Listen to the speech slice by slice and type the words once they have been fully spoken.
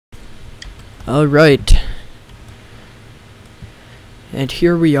Alright. And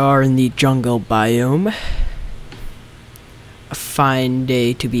here we are in the jungle biome. A fine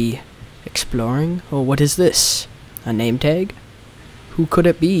day to be exploring. Oh, what is this? A name tag? Who could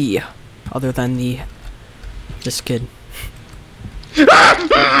it be? Other than this kid.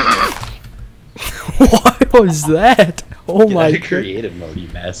 What was that? Oh Get my out god. of creative mode, you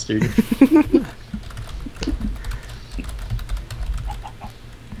bastard.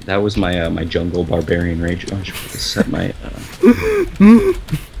 That was my my jungle barbarian rage. Oh, I should set my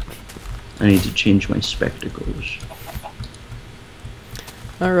I need to change my spectacles.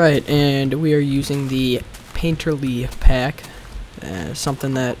 Alright, and we are using the Painterly pack.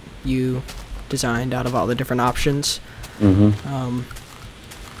 Something that you designed out of all the different options. Mm-hmm.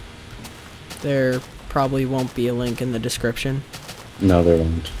 There probably won't be a link in the description. No, there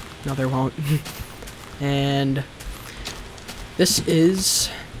won't. No, there won't. And this is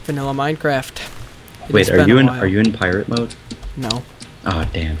Vanilla Minecraft. Wait, are you in pirate mode? No. Oh,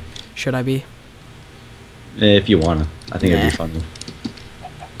 damn. Should I be? If you wanna, I think it'd be fun.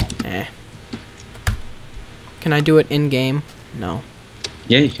 Can I do it in game? No.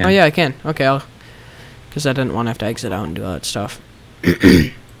 Yeah, you can. Oh yeah, I can. Okay, because I didn't want to have to exit out and do all that stuff.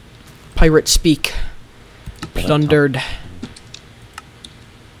 Pirate speak. Plundered.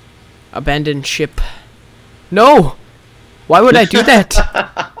 Abandoned ship. No! Why would I do that?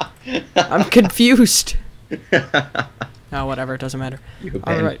 I'm confused. Oh, whatever. It doesn't matter. You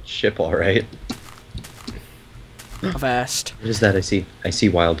abandoned ship, all right. Avast. What is that? I see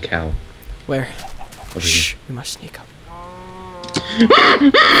wild cow. Where? Over Shh. here. We must sneak up.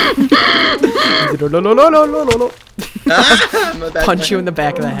 No. Punch you in the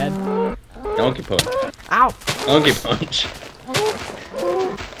back of the head. Donkey punch. Ow! Donkey punch.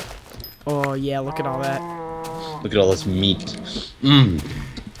 Oh yeah, look at all that. Look at all this meat. Mmm.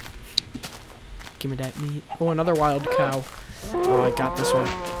 Give me that meat. Oh, another wild cow. Oh, I got this one.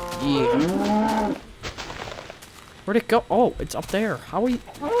 Yeah. Where'd it go? Oh, it's up there. How are you?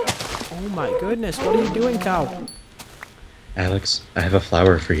 Oh my goodness, what are you doing, cow? Alex, I have a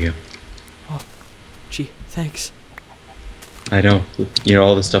flower for you. Oh, gee, thanks. I know. You know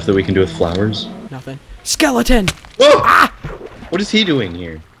all the stuff that we can do with flowers? Nothing. Skeleton! Whoa! Ah! What is he doing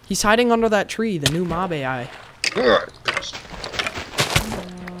here? He's hiding under that tree, the new mob AI.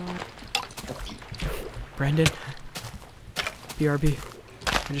 Brandon. BRB.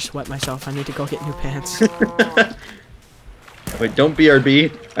 I just wet myself. I need to go get new pants. Wait, don't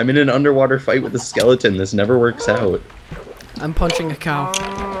BRB. I'm in an underwater fight with a skeleton. This never works out. I'm punching a cow.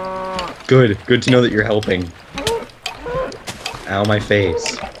 Good. Good to know that you're helping. Ow, my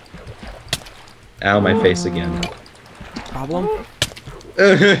face. Ow, my face again. Problem?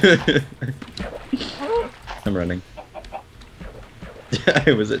 I'm running.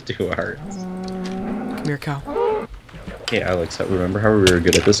 I was at 2 hearts. Come here, cow. Hey, Alex, remember how we were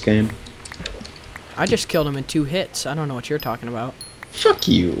good at this game? I just killed him in 2 hits. I don't know what you're talking about. Fuck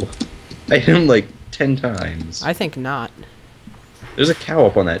you. I hit him like 10 times. I think not. There's a cow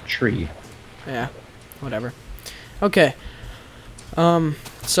up on that tree. Yeah, whatever. Okay.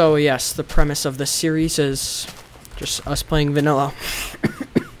 So yes, the premise of this series is just us playing vanilla.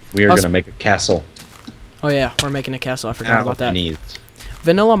 We are gonna make a castle. Oh yeah, we're making a castle. I forgot about that. Needs.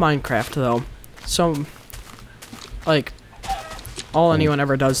 Vanilla Minecraft, though. So, like, all anyone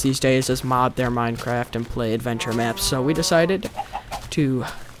ever does these days is mod their Minecraft and play adventure maps. So we decided to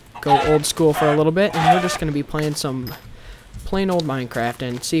go old school for a little bit, and we're just gonna be playing some plain old Minecraft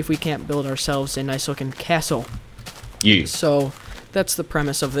and see if we can't build ourselves a nice looking castle. Yeah. So that's the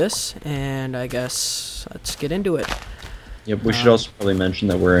premise of this, and I guess let's get into it. Yep, we should also probably mention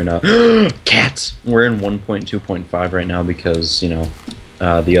that we're in a cats. We're in 1.2.5 right now because, you know,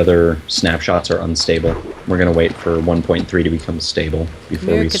 the other snapshots are unstable. We're gonna wait for 1.3 to become stable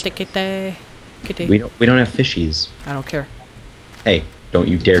before Kitty. we don't have fishies. I don't care. Hey, don't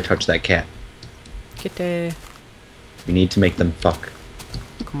you dare touch that cat. Kitty. We need to make them fuck.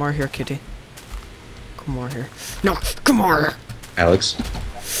 Come over here, kitty. Come over here. No, come over here. Alex,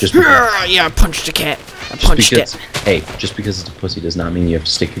 just because, Yeah, I punched a cat. I punched it. Hey, just because it's a pussy does not mean you have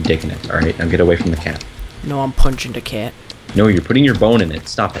to stick your dick in it, alright? Now get away from the cat. No, I'm punching the cat. No, you're putting your bone in it.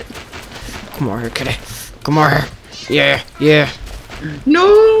 Stop it. Come over here, kitty. Come over here. Yeah.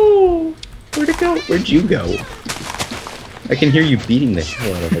 No! Where'd it go? Where'd you go? I can hear you beating the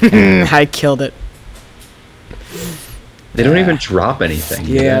hell out of the cat. I killed it. They don't even drop anything.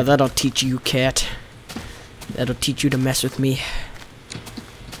 Yeah, that'll teach you, cat. That'll teach you to mess with me.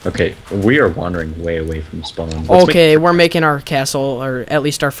 Okay, we are wandering way away from spawn. Okay, we're making our castle, or at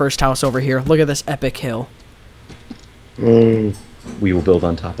least our first house over here. Look at this epic hill. We will build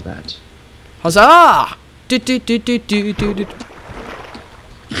on top of that. Huzzah! Do, do, do, do, do, do, do.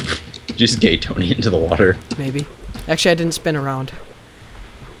 Just gay Tony into the water. Maybe. Actually, I didn't spin around.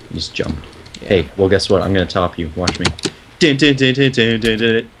 Just jumped. Yeah. Hey, well, guess what? I'm gonna top you. Watch me. Dun, dun, dun, dun, dun, dun,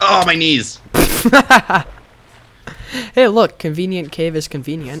 dun. Oh, my knees! Hey, look, convenient cave is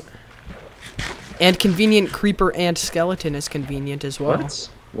convenient. And convenient creeper and skeleton is convenient as well. What?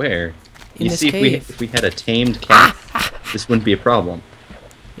 Where? In You this see, cave. if we had a tamed cat, this wouldn't be a problem.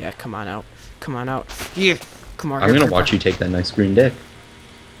 Yeah, come on out. Come on out. Yeah. Come on. I'm gonna watch you take that nice green dick.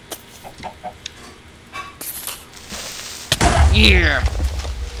 Yeah.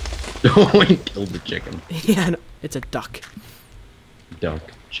 Oh, and killed the chicken. Yeah, no, it's a duck. Duck,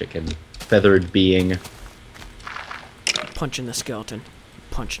 chicken, feathered being. Punching the skeleton.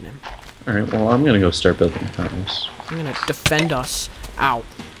 Punching him. Alright, well, I'm gonna go start building a house. I'm gonna defend us. Ow.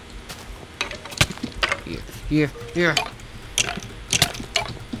 Here.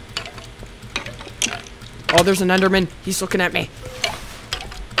 Oh, there's an Enderman. He's looking at me.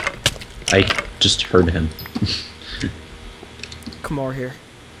 I just heard him. Come over here.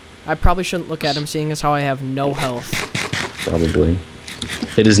 I probably shouldn't look at him, seeing as how I have no health. Probably.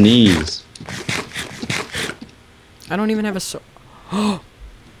 Hit his knees. I don't even have a sword.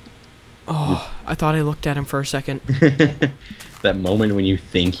 Oh, I thought I looked at him for a second. That moment when you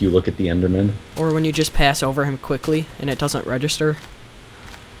think you look at the Enderman. Or when you just pass over him quickly and it doesn't register.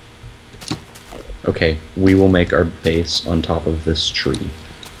 Okay, we will make our base on top of this tree.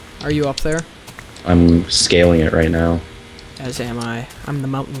 Are you up there? I'm scaling it right now. As am I. I'm the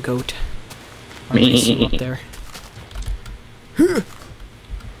mountain goat. I'll race you up there.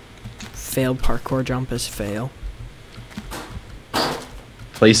 Failed parkour jump is fail.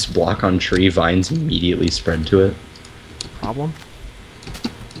 Place block on tree, vines immediately spread to it. Problem?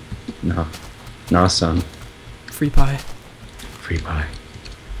 Nah. Nah, son. Free pie. Free pie.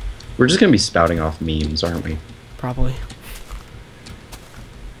 We're just gonna be spouting off memes, aren't we? Probably.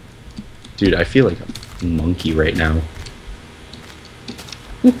 Dude, I feel like a monkey right now.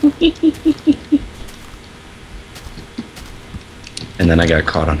 And then I got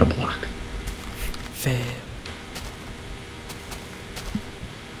caught on a block. Fail.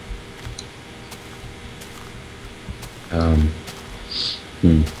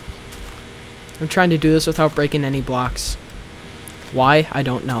 I'm trying to do this without breaking any blocks. Why? I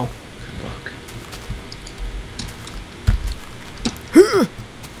don't know. Good luck.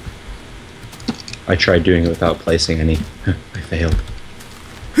 I tried doing it without placing any. I failed.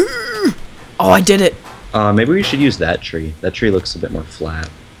 Oh, I did it! Maybe we should use that tree. That tree looks a bit more flat.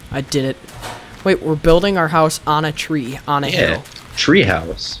 I did it. Wait, we're building our house on a tree, on a hill. Tree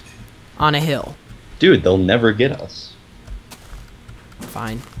house. On a hill. Dude, they'll never get us.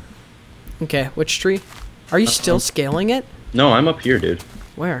 Fine. Okay, which tree? Are you still scaling it? No, I'm up here, dude.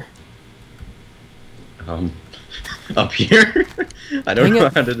 Where? Up here? I don't Dang know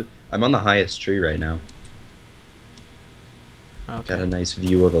it. how to... I'm on the highest tree right now. Okay, Got a nice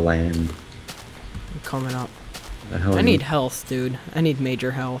view of the land. I'm coming up. The hell I need health, dude. I need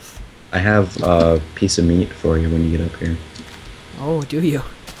major health. I have a piece of meat for you when you get up here. Oh, do you?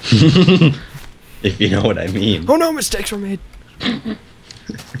 If you know what I mean. Oh no, mistakes were made.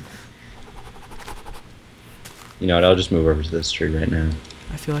 You know what, I'll just move over to this tree right now.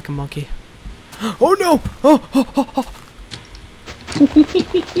 I feel like a monkey. Oh no! Oh.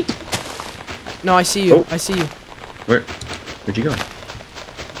 No, I see you. Oh. I see you. Where'd you go?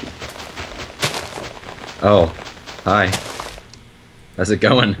 Oh, hi. How's it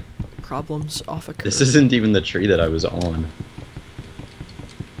going? Problems off a curve. This isn't even the tree that I was on.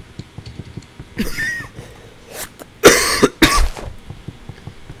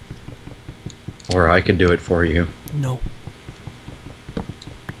 Or I could do it for you. No.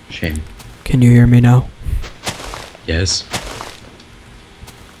 Shame. Can you hear me now? Yes.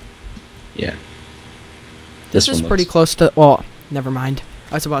 Yeah. This one is pretty looks- close to... Well, never mind.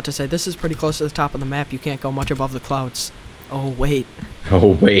 I was about to say, this is pretty close to the top of the map. You can't go much above the clouds. Oh, wait.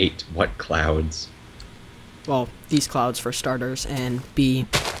 Oh, wait. What clouds? Well, these clouds for starters, and B,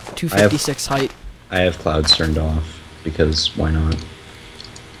 256 height. I have clouds turned off, because why not?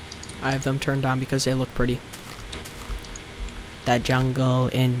 I have them turned on because they look pretty. The jungle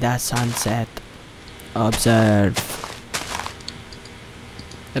in the sunset. Observe.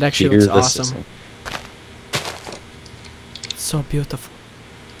 It actually Hear looks the awesome. sizzle. It's so beautiful.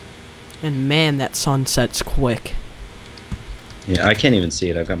 And man, that sunset's quick. Yeah, I can't even see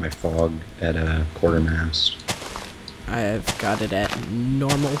it. I've got my fog at a quarter mast. I've got it at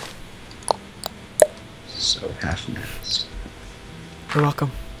normal. So half mast. You're welcome.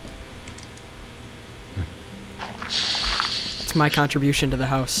 It's my contribution to the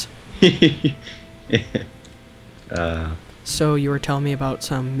house. So you were telling me about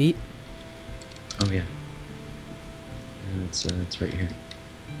some meat? Oh yeah. It's right here.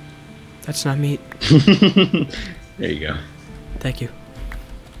 That's not meat. There you go. Thank you.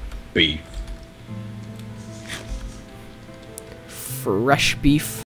 Beef. Fresh beef.